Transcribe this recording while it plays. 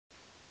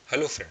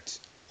Hello friends,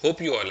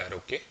 hope you all are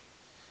okay.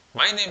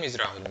 My name is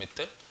Rahul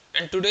Mittal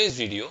and today's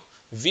video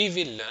we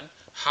will learn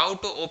how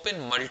to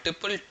open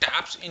multiple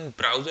tabs in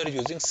browser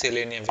using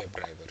Selenium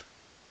WebDriver.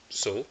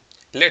 So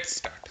let's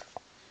start.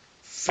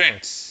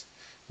 Friends,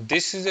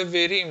 this is a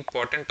very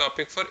important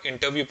topic for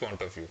interview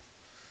point of view.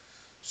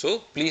 So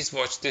please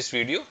watch this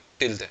video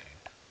till the end.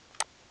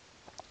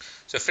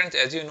 So friends,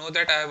 as you know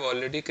that I have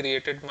already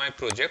created my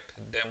project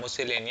demo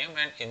Selenium,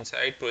 and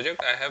inside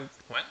project I have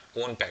my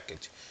own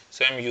package.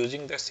 So I am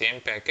using the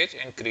same package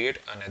and create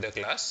another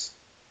class.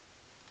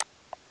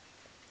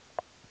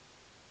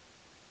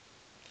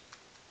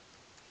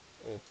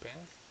 Open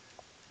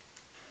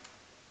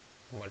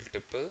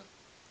multiple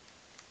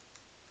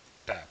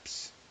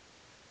tabs.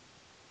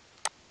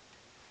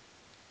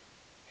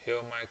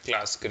 Here my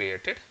class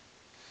created.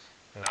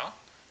 Now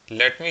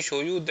let me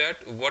show you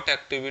that what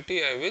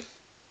activity I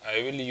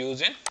will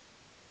use in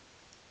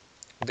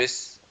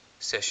this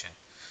session.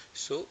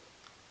 So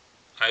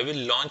I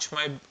will launch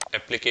my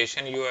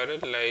application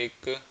URL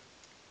like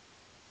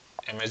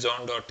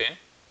amazon.in.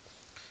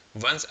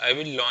 Once I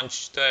will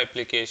launch the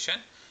application,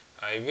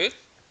 I will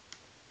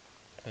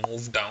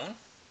move down,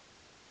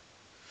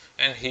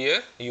 and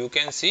here you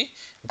can see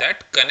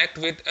that connect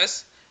with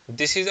us.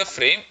 This is a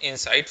frame.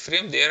 Inside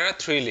frame there are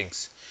 3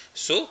 links.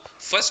 So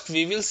first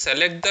we will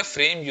select the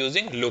frame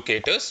using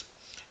locators.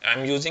 I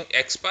am using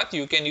XPath.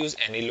 You can use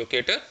any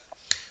locator.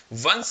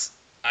 Once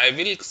I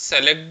will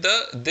select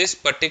this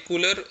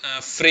particular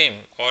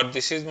frame, or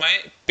this is my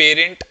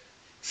parent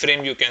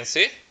frame you can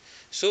say.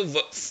 So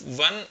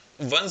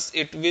once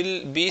it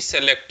will be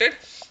selected,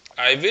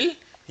 I will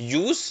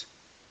use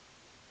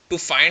to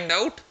find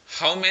out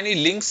how many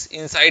links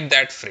inside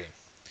that frame.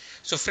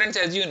 So friends,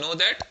 as you know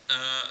that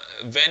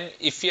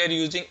if we are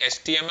using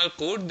HTML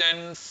code,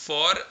 then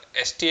for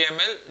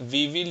HTML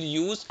we will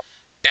use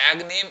tag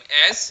name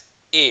as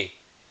A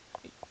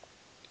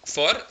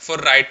for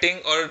writing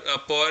or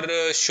for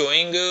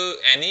showing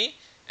any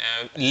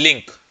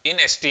link in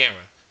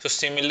HTML. So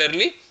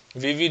similarly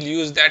we will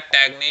use that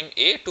tag name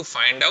A to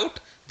find out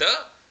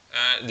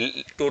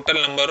the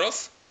total number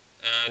of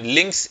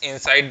links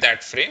inside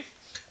that frame.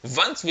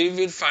 Once we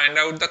will find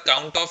out the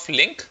count of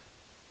link,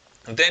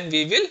 then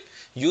we will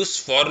use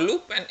for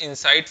loop, and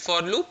inside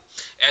for loop,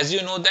 as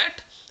you know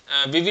that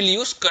we will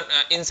use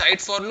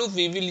inside for loop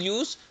we will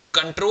use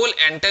control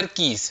enter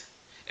keys.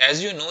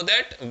 As you know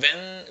that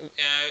when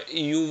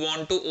you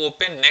want to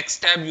open next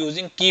tab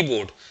using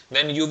keyboard,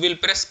 then you will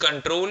press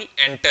control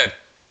enter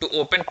to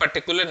open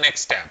particular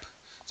next tab.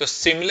 So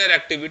similar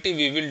activity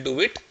we will do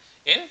it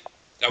in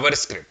our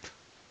script.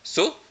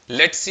 So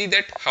let's see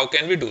that how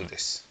can we do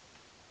this.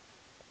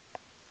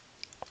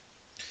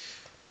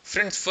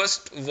 Friends,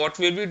 first what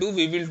will we do?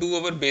 We will do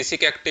our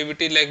basic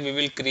activity, like we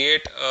will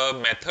create a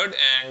method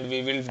and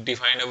we will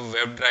define a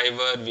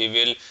WebDriver. We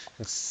will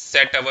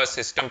set our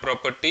system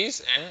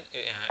properties and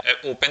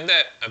open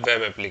the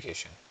web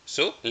application.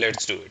 So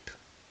let's do it.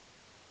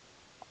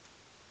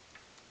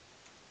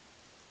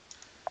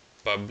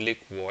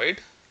 Public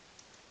void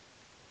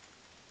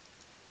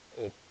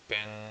open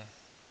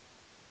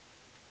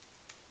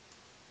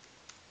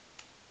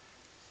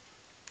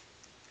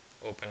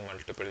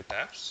multiple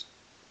tabs.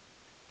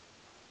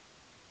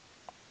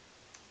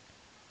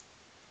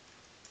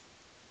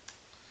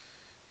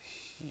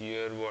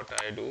 Here what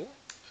I do,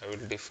 I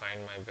will define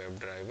my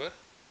WebDriver.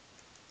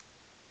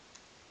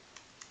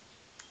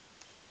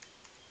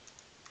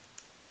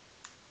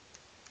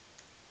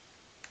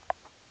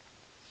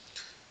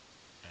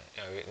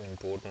 I will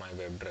import my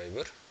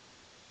WebDriver.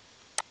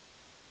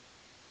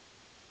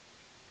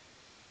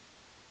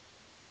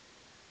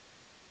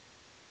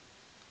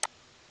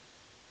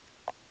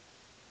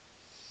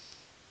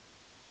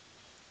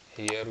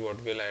 Here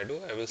what will I do?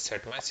 I will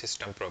set my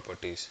system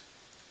properties.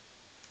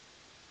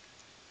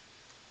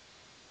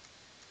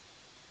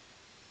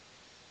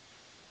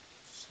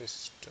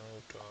 System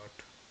dot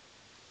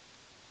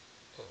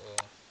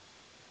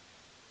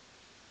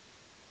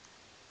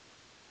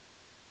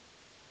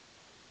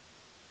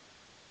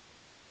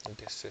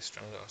this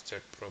system dot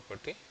set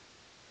property.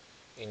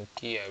 In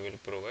key I will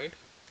provide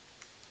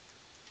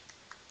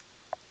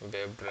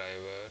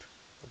WebDriver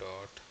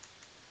dot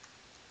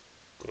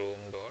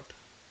Chrome dot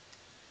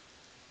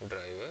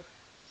driver,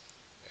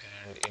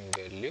 and in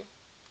value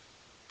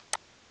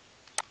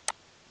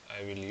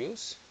I will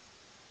use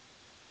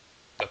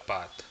the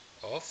path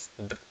of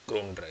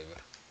Chrome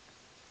driver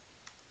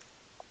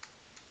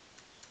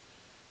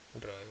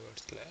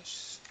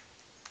slash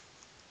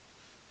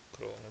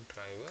Chrome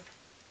driver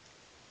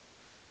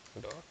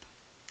dot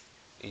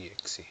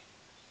exe.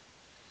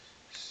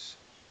 So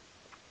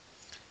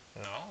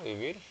now we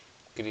will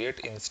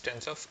create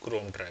instance of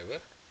Chrome driver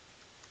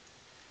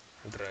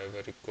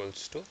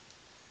equals to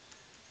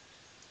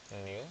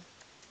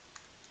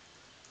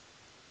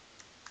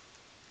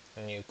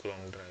new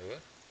Chrome driver,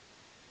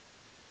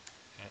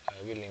 and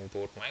I will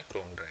import my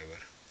Chrome driver.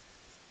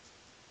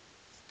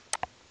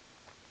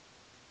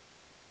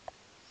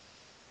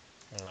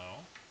 Now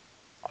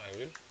I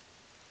will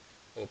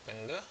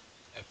open the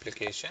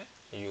application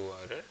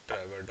URL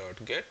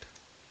driver.get,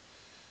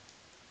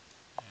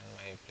 and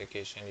my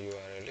application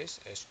URL is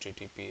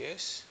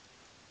https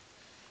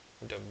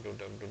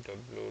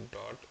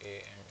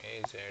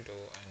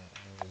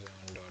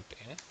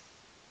www.amazon.in.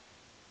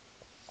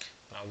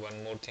 Now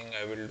one more thing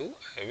I will do,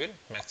 I will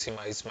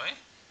maximize my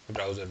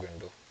browser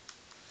window.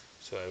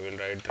 So I will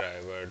write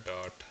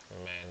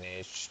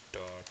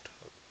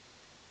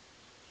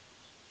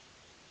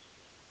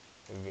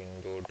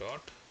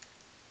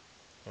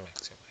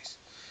driver.manage.window.maximize.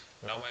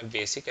 Now my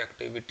basic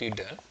activity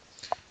done.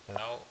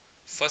 Now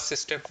first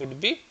step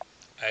would be,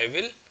 I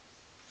will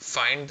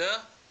find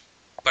the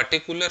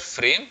particular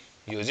frame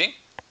using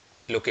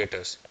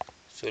locators.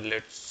 So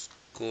let's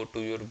go to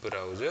your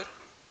browser,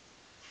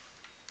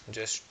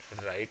 just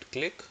right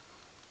click,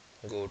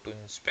 go to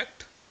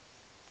inspect.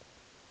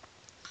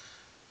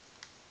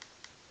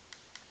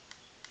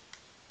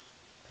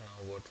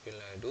 Now what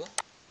will I do?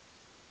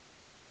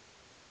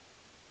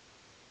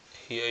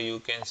 Here you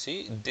can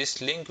see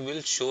this link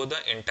will show the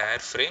entire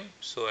frame.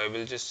 So I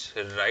will just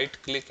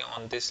right click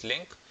on this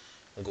link,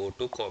 go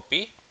to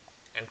copy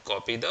and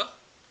copy the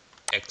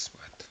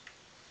XPath.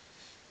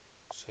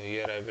 So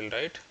here I will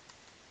write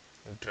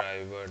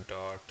driver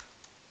dot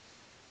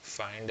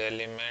find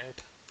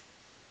element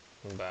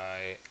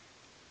by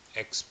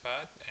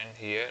XPath, and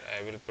here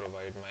I will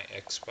provide my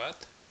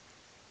XPath.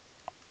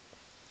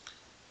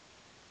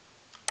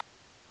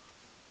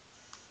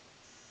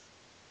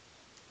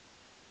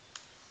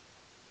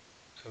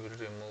 I will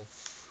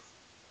remove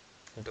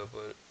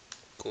double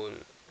col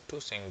to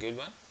single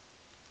one.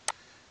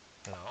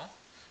 Now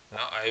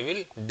I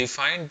will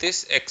define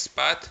this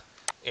XPath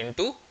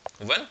into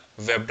one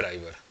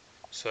WebDriver.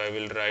 So I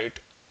will write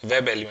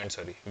web element,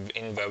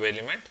 in web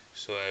element.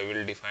 So I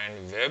will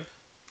define web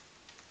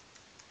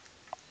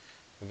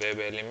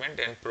element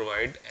and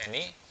provide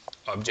any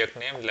object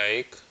name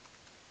like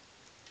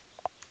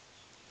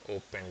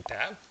open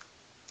tab,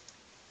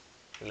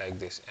 like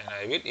this, and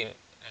I will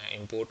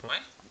import my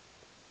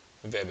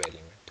web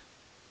element.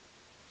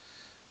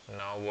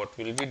 Now what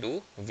will we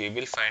do? We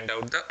will find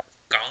out the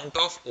count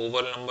of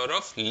overall number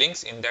of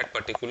links in that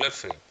particular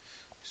frame.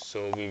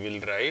 So we will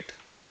write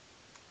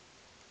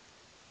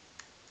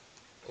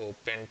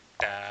open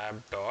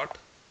tab dot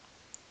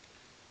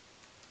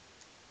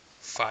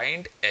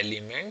find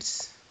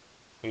elements.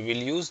 We will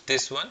use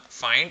this one,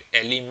 find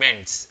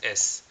elements,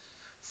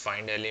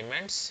 find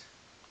elements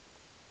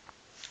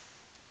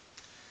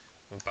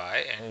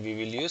by, and we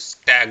will use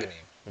tag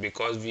name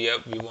because we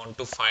want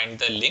to find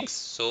the links,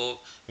 so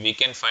we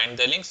can find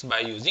the links by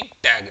using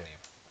tag name,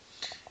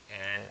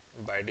 and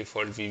by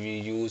default we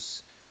will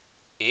use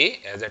a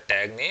as a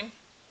tag name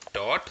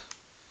dot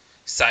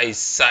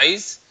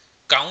size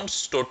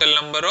counts total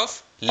number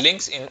of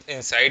links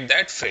inside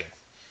that frame.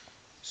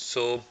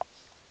 So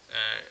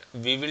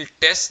we will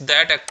test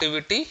that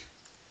activity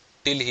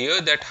till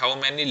here, that how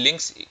many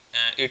links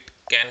it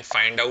can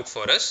find out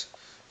for us.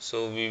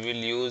 So we will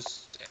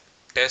use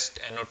test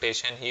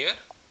annotation here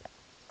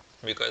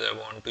because I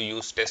want to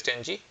use test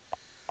ng.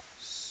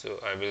 So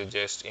I will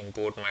just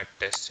import my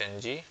test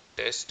ng,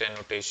 test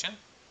annotation,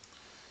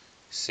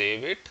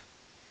 save it,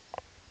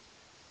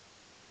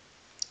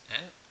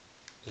 and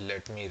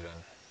let me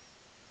run.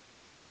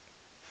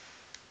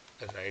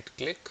 Right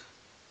click,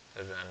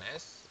 run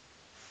as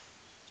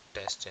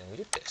test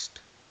ng test.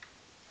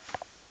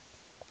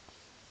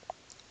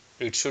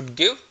 It should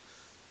give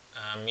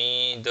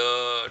me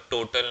the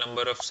total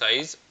number of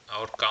size,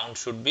 or count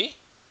should be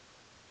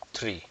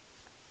 3.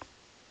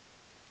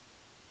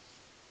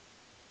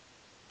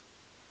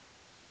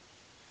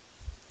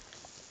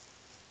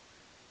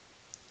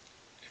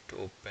 It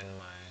open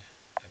my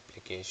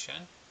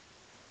application.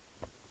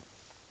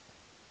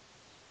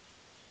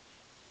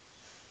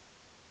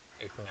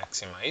 It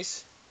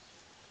maximize.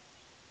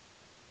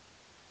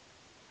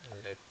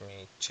 Let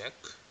me check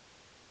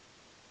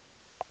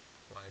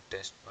my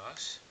test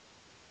pass.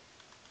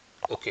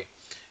 Okay,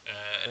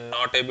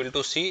 not able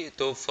to see.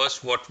 So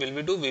first what will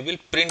we do? We will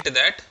print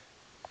that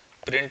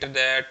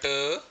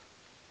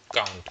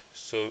count.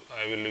 So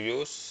I will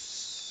use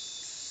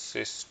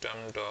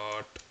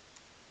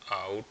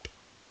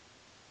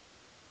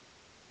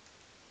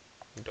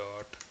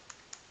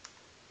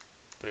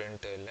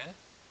system.out.println,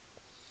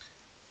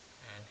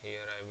 and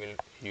here I will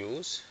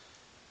use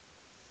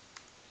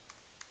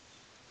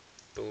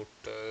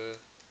total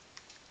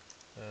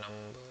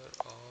number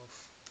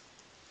of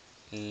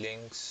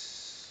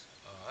links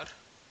are,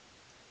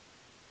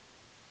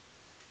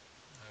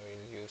 I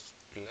will use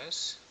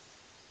plus,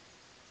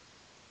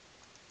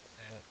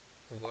 and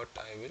what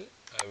I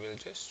will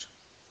just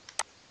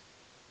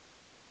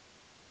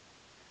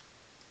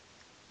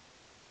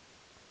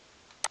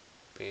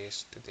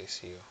paste this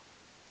here.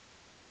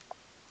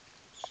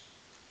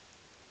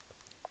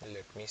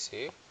 Let me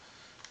save.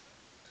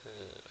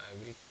 I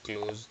will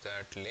close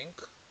that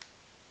link.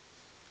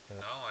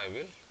 Now I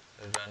will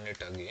run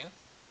it again.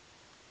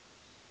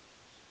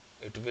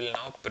 It will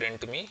now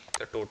print me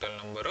the total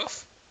number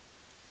of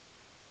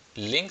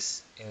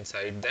links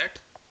inside that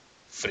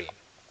frame.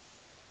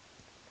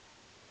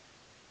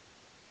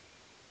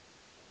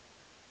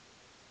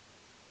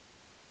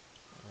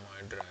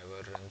 my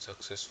driver runs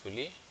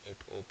successfully. It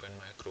opened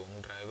my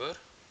Chrome driver.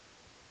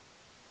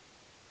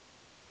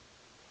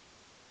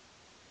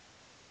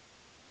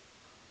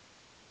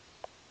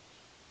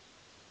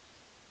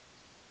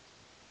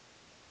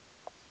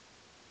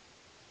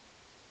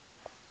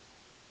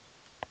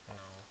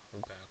 Now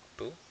back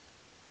to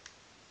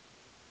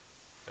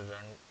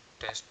run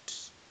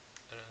tests,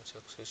 run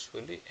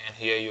successfully, and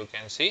here you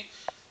can see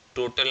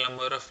total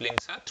number of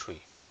links are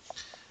 3.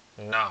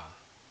 Now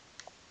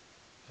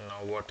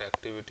what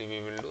activity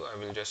we will do, I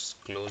will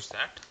just close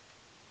that.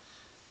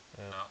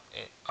 Now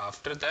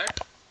after that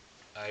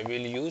I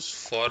will use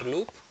for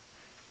loop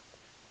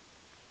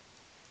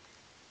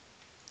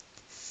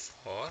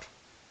for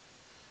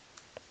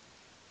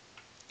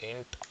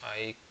int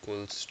I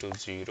equals to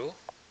 0,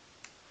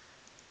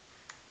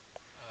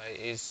 I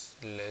is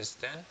less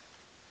than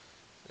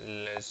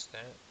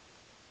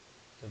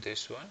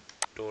this one,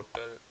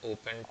 total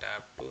open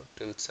tab to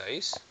till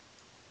size,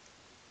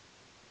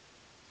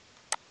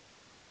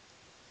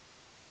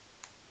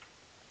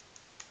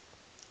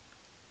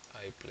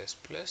 I plus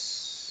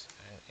plus,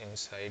 and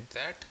inside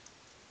that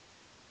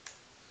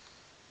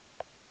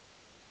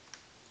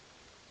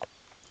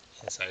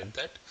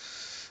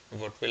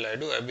what will I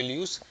do, I will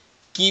use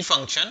key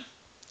function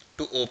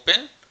to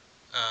open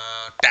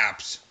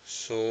tabs.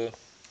 So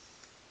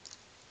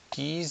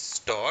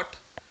keys dot,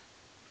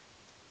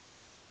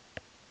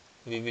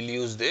 we will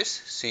use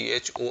this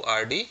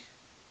chord,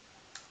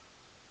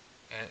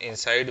 and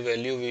inside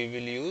value we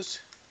will use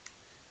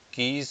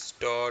keys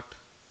dot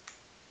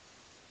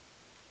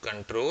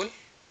control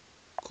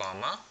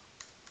comma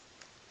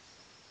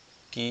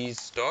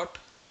keys dot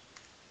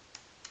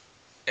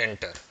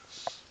enter.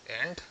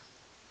 And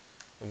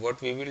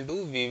what we will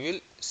do, we will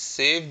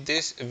save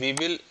this, we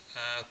will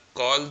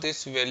call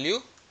this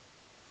value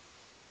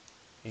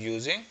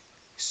using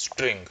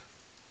string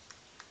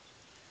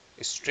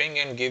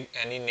and give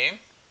any name,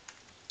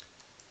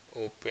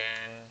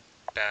 open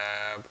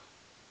tab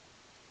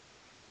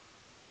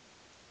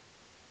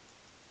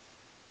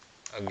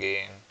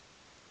again,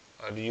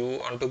 or you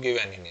want to give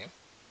any name.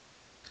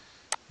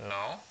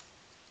 Now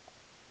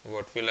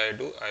what will I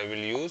do, I will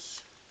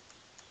use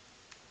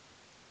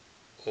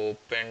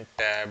open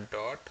tab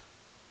dot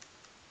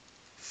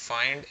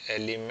find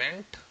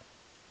element,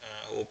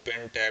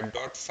 open tab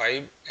dot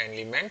 5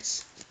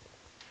 elements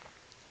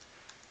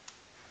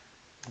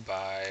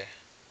by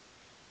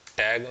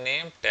tag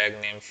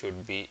name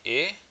should be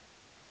a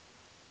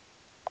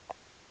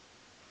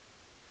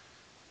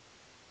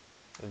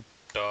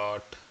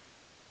dot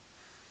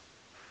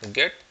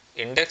get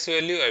index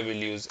value, I will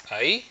use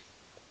I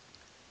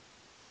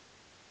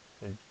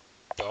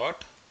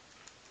dot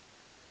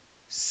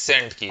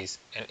send keys,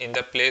 and in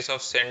the place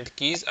of send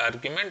keys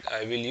argument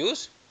I will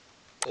use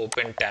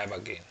open tab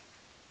again.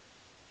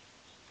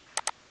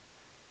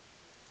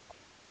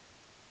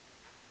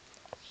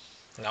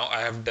 Now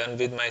I have done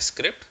with my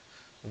script.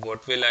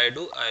 What will I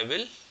do, I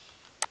will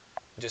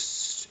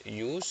just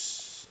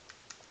use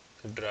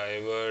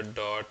driver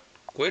dot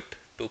quit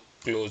to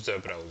close the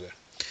browser.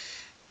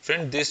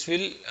 Friend,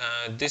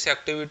 this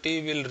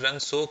activity will run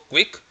so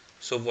quick.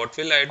 So what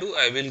will I do,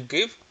 I will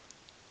give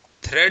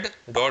thread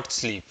dot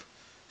sleep.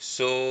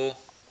 So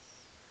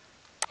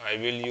I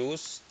will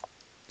use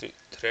the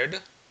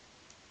thread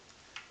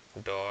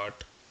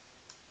dot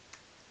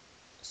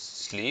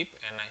sleep,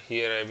 and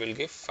here I will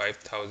give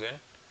 5000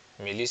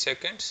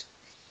 milliseconds.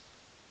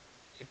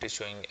 It is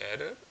showing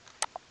error.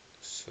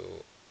 So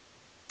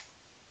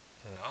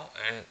now,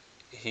 and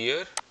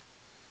here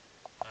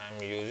I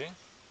am using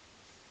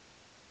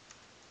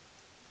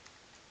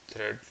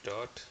thread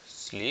dot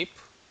sleep,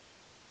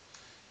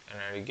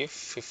 and I will give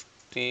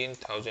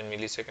 15,000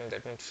 milliseconds,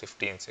 that means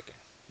 15 seconds.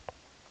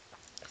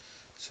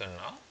 So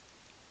now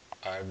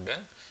I have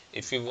done.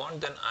 If you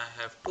want, then I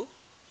have to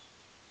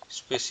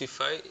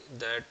specify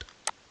that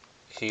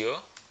here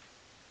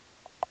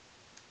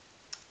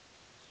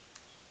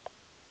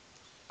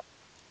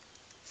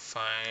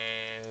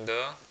find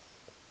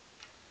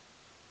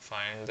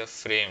the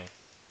frame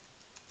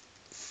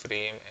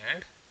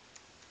and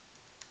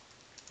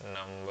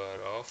number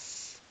of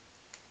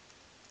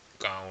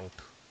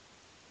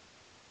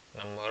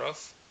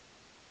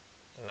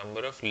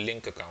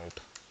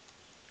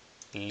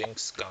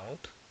links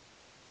count.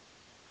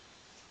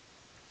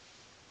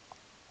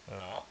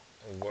 Now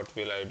what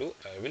will I do,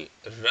 I will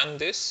run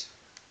this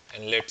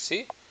and let's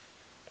see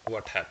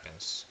what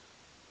happens.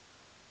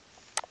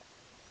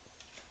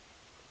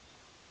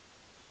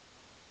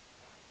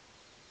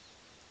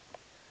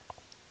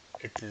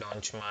 It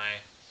launch my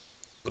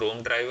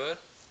Chrome driver,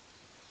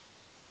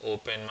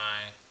 open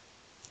my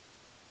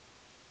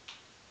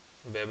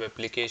web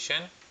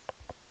application,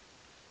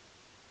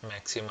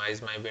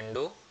 maximize my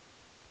window.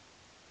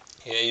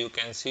 Here you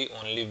can see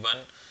only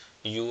one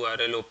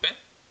URL open.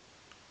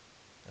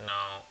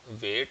 Now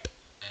wait,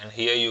 and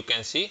here you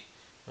can see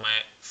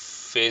my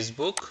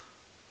Facebook,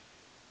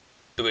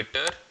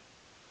 Twitter,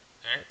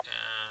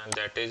 and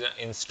that is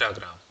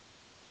Instagram.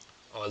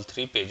 All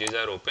 3 pages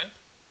are open,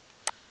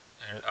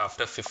 and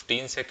after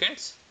 15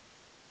 seconds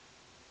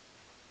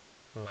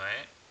my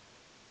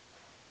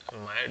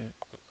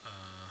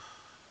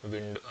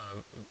window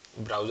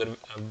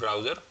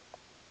browser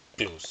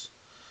close.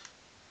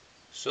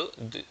 So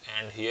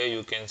and here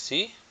you can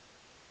see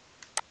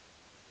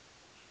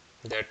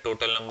that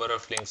total number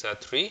of links are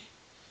 3,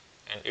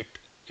 and it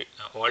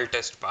all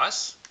test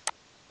pass.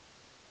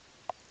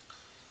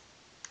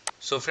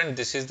 So friend,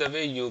 this is the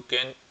way you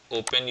can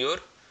open your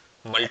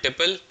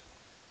multiple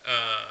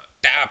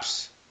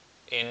tabs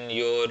in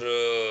your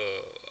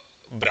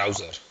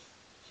browser.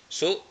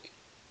 So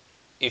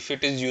if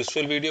it is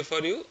useful video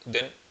for you,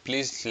 then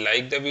please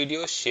like the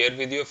video, share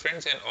with your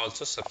friends, and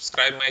also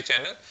subscribe my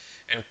channel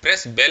and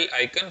press bell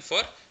icon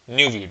for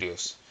new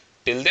videos.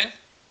 Till then,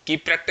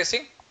 keep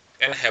practicing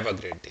and have a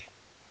great day.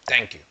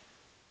 Thank you.